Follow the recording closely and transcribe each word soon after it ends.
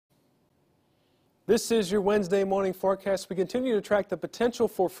This is your Wednesday morning forecast. We continue to track the potential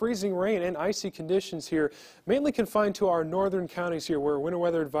for freezing rain and icy conditions here, mainly confined to our northern counties here where winter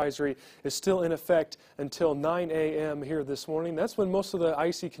weather advisory is still in effect until 9 a.m. here this morning. That's when most of the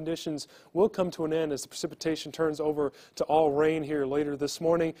icy conditions will come to an end as the precipitation turns over to all rain here later this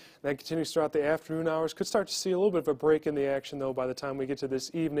morning. That continues throughout the afternoon hours. Could start to see a little bit of a break in the action though by the time we get to this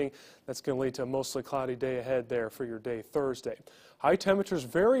evening. That's going to lead to a mostly cloudy day ahead there for your day Thursday. High temperatures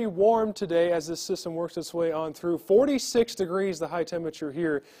very warm today as this system works its way on through. 46 degrees the high temperature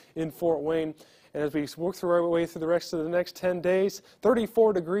here in Fort Wayne. And as we work through our way through the rest of the next 10 days,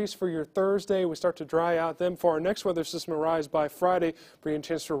 34 degrees for your Thursday. We start to dry out then for our next weather system arrives by Friday, bringing a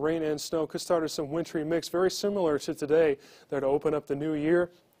chance for rain and snow. Could start as some wintry mix, very similar to today there to open up the new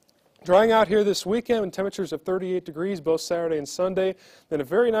year. Drying out here this weekend with temperatures of 38 degrees both Saturday and Sunday. Then a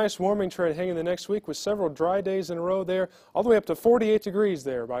very nice warming trend hanging the next week with several dry days in a row there, all the way up to 48 degrees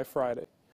there by Friday.